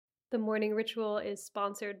The morning ritual is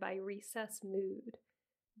sponsored by Recess Mood.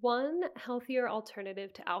 One healthier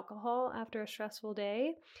alternative to alcohol after a stressful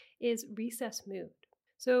day is Recess Mood.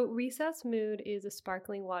 So, Recess Mood is a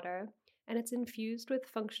sparkling water and it's infused with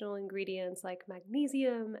functional ingredients like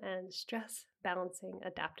magnesium and stress balancing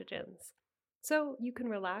adaptogens. So, you can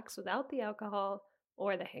relax without the alcohol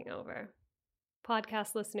or the hangover.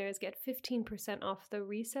 Podcast listeners get 15% off the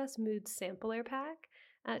Recess Mood Sampler Pack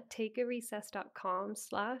at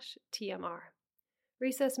takearecess.com/TMR.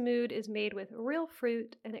 Recess Mood is made with real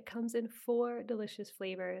fruit and it comes in 4 delicious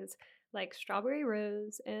flavors like strawberry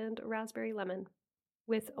rose and raspberry lemon.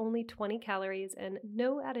 With only 20 calories and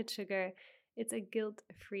no added sugar, it's a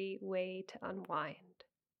guilt-free way to unwind.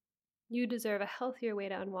 You deserve a healthier way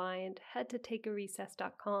to unwind. Head to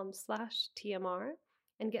takearecess.com/TMR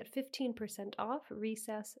and get 15% off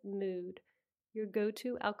Recess Mood, your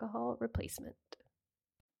go-to alcohol replacement.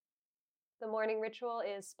 The morning ritual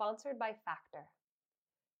is sponsored by Factor.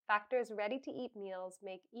 Factor's ready-to-eat meals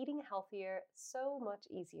make eating healthier so much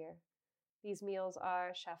easier. These meals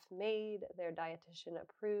are chef-made, they're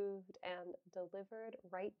dietitian-approved, and delivered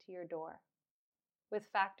right to your door. With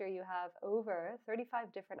Factor, you have over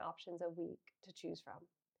 35 different options a week to choose from.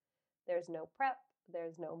 There's no prep,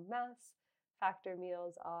 there's no mess. Factor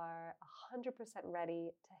meals are 100%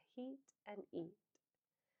 ready to heat and eat.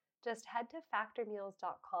 Just head to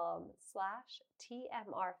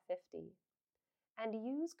factormeals.com/TMR50 and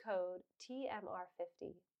use code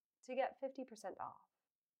TMR50 to get 50% off.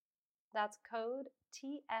 That's code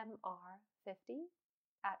TMR50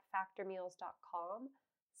 at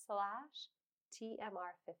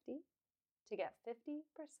factormeals.com/TMR50 to get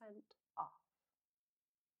 50% off.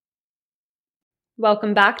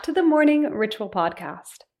 Welcome back to the Morning Ritual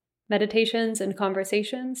Podcast, meditations and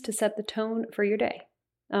conversations to set the tone for your day.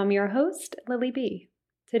 I'm your host, Lily B.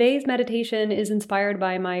 Today's meditation is inspired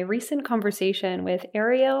by my recent conversation with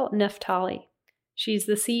Ariel Neftali. She's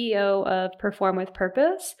the CEO of Perform with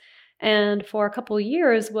Purpose, and for a couple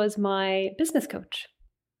years was my business coach.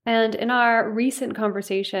 And in our recent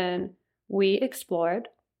conversation, we explored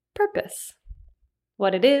purpose,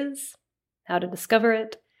 what it is, how to discover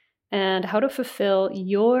it, and how to fulfill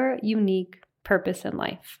your unique purpose in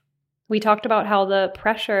life. We talked about how the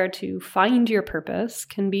pressure to find your purpose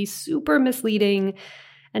can be super misleading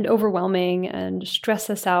and overwhelming and stress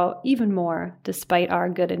us out even more despite our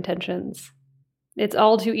good intentions. It's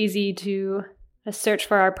all too easy to search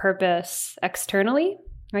for our purpose externally,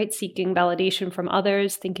 right? Seeking validation from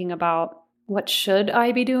others, thinking about what should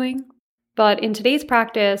I be doing? But in today's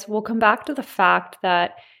practice, we'll come back to the fact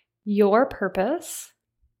that your purpose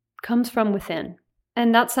comes from within.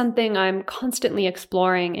 And that's something I'm constantly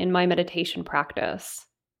exploring in my meditation practice.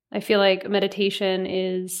 I feel like meditation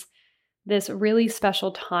is this really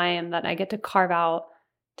special time that I get to carve out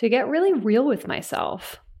to get really real with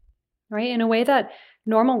myself, right? In a way that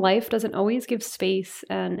normal life doesn't always give space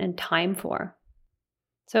and time for.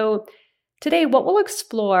 So today, what we'll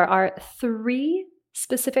explore are 3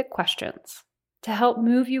 specific questions to help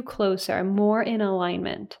move you closer, more in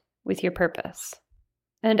alignment with your purpose.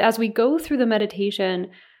 And as we go through the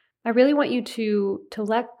meditation, I really want you to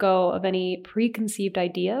let go of any preconceived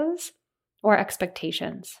ideas or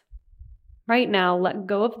expectations. Right now, let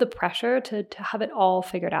go of the pressure to have it all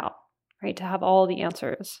figured out, right? To have all the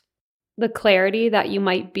answers. The clarity that you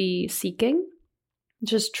might be seeking,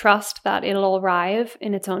 just trust that it'll arrive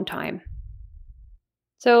in its own time.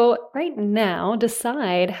 So right now,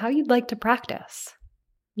 decide how you'd like to practice.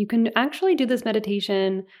 You can actually do this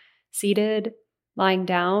meditation seated, lying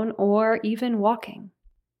down, or even walking.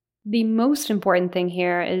 The most important thing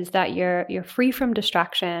here is that you're free from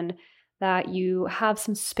distraction, that you have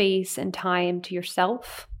some space and time to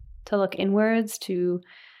yourself, to look inwards, to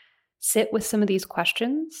sit with some of these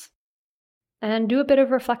questions, and do a bit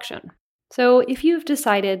of reflection. So if you've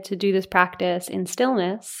decided to do this practice in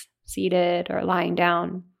stillness, seated or lying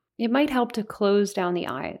down, it might help to close down the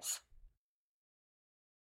eyes.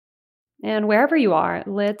 And wherever you are,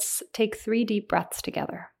 let's take 3 deep breaths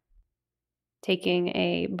together. Taking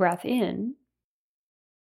a breath in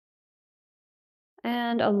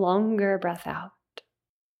and a longer breath out.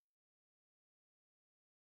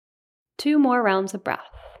 2 more rounds of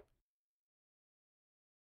breath.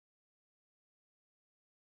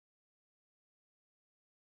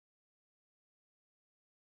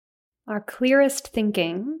 Our clearest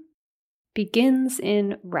thinking begins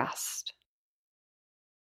in rest.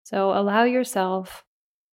 So allow yourself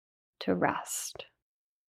to rest,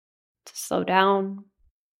 to slow down,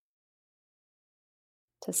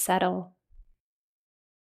 to settle,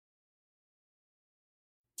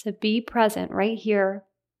 to be present right here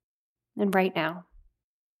and right now.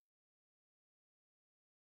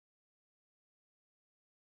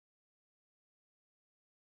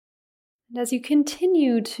 And as you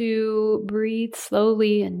continue to breathe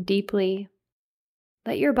slowly and deeply,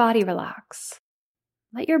 let your body relax.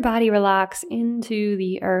 Let your body relax into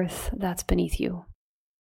the earth that's beneath you.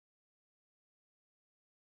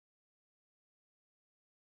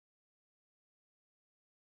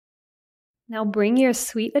 Now bring your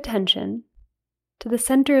sweet attention to the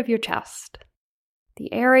center of your chest,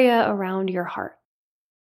 the area around your heart,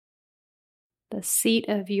 the seat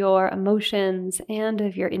of your emotions and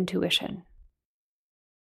of your intuition,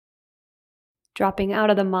 dropping out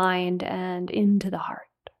of the mind and into the heart.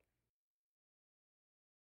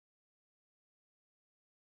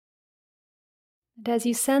 And as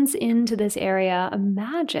you sense into this area,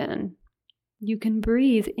 imagine you can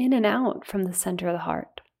breathe in and out from the center of the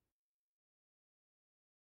heart.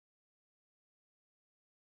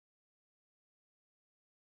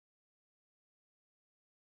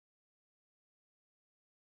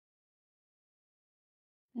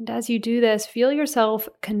 And as you do this, feel yourself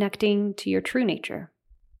connecting to your true nature,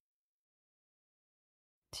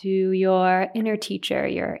 to your inner teacher,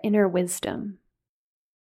 your inner wisdom.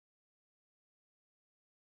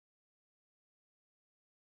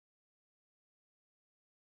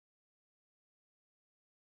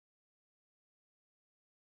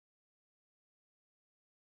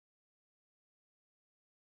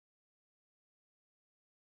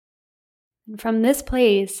 And from this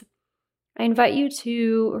place, I invite you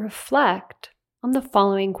to reflect on the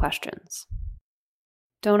following questions.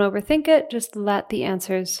 Don't overthink it, just let the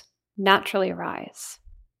answers naturally arise.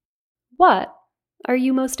 What are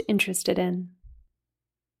you most interested in?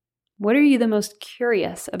 What are you the most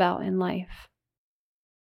curious about in life?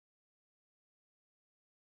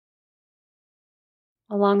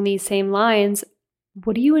 Along these same lines,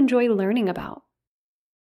 what do you enjoy learning about?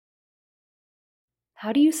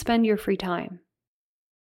 How do you spend your free time?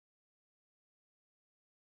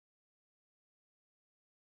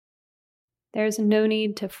 There's no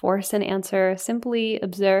need to force an answer, simply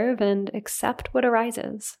observe and accept what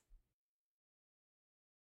arises.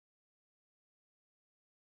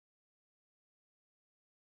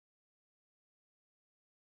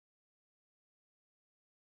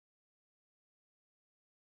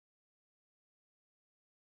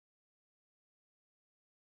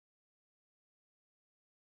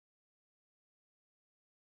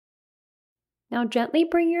 Now gently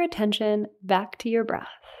bring your attention back to your breath.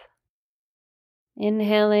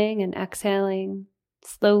 Inhaling and exhaling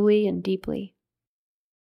slowly and deeply.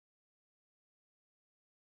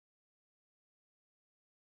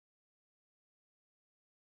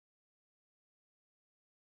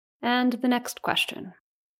 And the next question,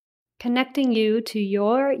 connecting you to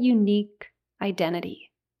your unique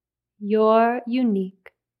identity, your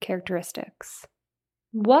unique characteristics.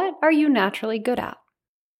 What are you naturally good at?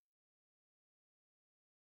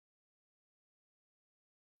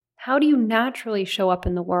 How do you naturally show up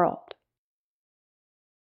in the world?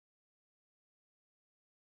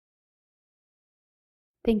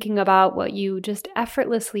 Thinking about what you just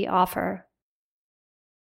effortlessly offer.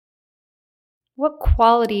 What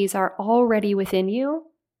qualities are already within you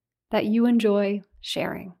that you enjoy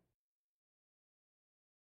sharing?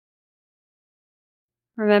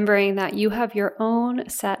 Remembering that you have your own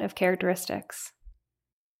set of characteristics.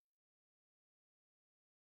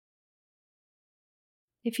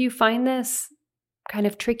 If you find this kind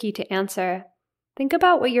of tricky to answer, think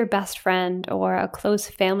about what your best friend or a close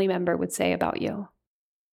family member would say about you.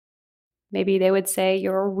 Maybe they would say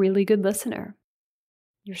you're a really good listener.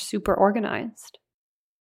 You're super organized.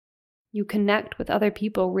 You connect with other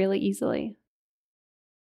people really easily.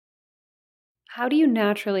 How do you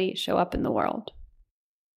naturally show up in the world?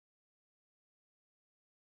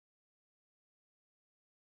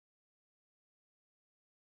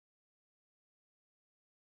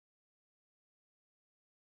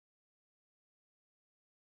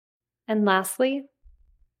 And lastly,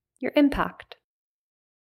 your impact.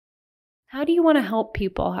 How do you want to help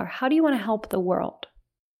people, or how do you want to help the world?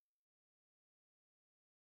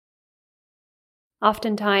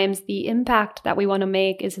 Oftentimes, the impact that we want to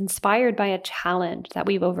make is inspired by a challenge that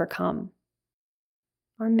we've overcome,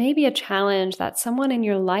 or maybe a challenge that someone in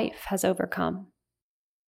your life has overcome.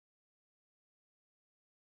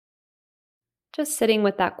 Just sitting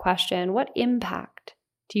with that question, what impact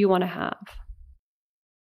do you want to have?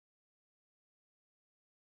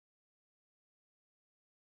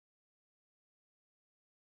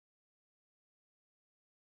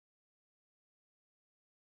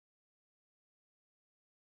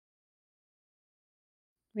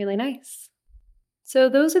 Really nice. So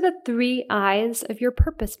those are the 3 I's of your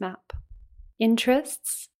purpose map: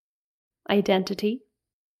 interests, identity,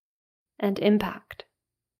 and impact.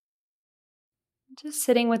 Just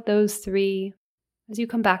sitting with those three as you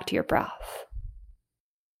come back to your breath.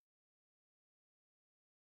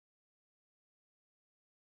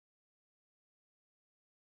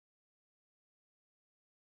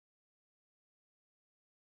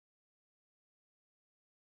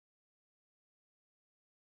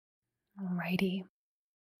 Alrighty.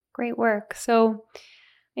 Great work. So I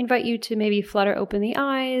invite you to maybe flutter open the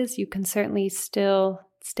eyes. You can certainly still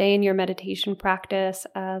stay in your meditation practice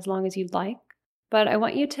as long as you'd like. But I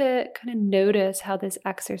want you to kind of notice how this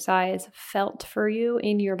exercise felt for you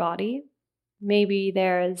in your body. Maybe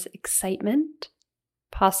there's excitement,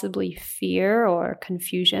 possibly fear or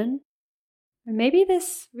confusion. Or maybe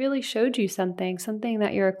this really showed you something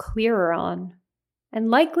that you're clearer on.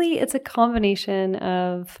 And likely it's a combination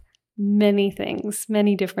of many things,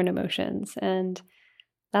 many different emotions. And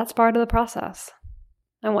that's part of the process.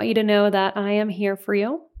 I want you to know that I am here for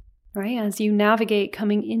you, right? As you navigate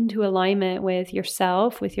coming into alignment with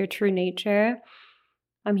yourself, with your true nature,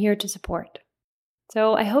 I'm here to support.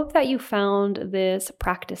 So I hope that you found this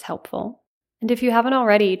practice helpful. And if you haven't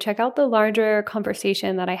already, check out the larger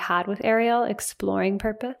conversation that I had with Ariel exploring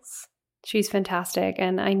purpose. She's fantastic,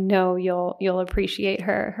 and I know you'll appreciate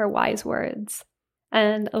her wise words.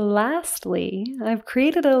 And lastly, I've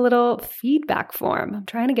created a little feedback form. I'm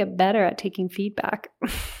trying to get better at taking feedback.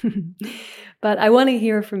 But I want to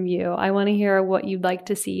hear from you. I want to hear what you'd like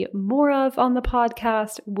to see more of on the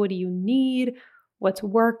podcast. What do you need? What's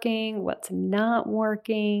working? What's not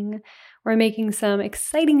working? We're making some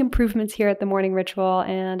exciting improvements here at the Morning Ritual,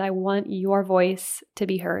 and I want your voice to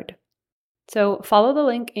be heard. So follow the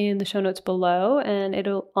link in the show notes below, and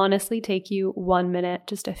it'll honestly take you 1 minute,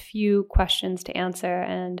 just a few questions to answer,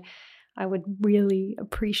 and I would really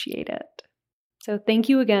appreciate it. So thank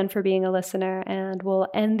you again for being a listener, and we'll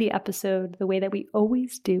end the episode the way that we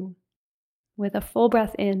always do, with a full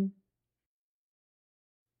breath in,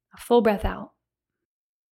 a full breath out,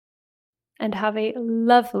 and have a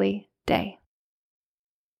lovely day.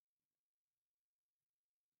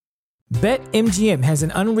 BetMGM has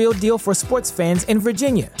an unreal deal for sports fans in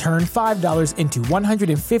Virginia. Turn $5 into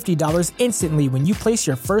 $150 instantly when you place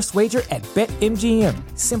your first wager at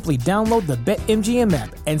BetMGM. Simply download the BetMGM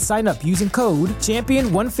app and sign up using code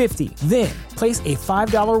Champion150. Then, place a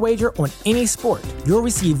 $5 wager on any sport. You'll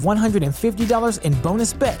receive $150 in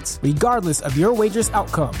bonus bets, regardless of your wager's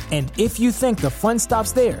outcome. And if you think the fun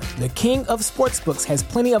stops there, the King of Sportsbooks has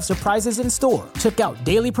plenty of surprises in store. Check out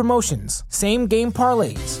daily promotions, same-game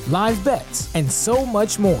parlays, live bets, and so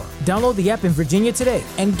much more. Download the app in Virginia today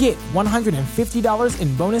and get $150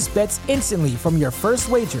 in bonus bets instantly from your first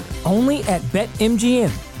wager. Only at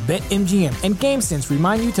BetMGM. BetMGM and GameSense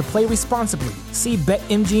remind you to play responsibly. See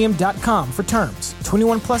BetMGM.com for terms.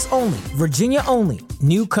 21 plus only. Virginia only.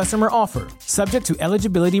 New customer offer. Subject to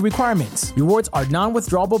eligibility requirements. Rewards are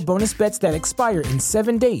non-withdrawable bonus bets that expire in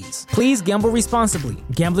 7 days. Please gamble responsibly.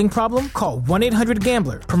 Gambling problem? Call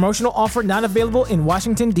 1-800-GAMBLER. Promotional offer not available in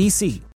Washington, D.C.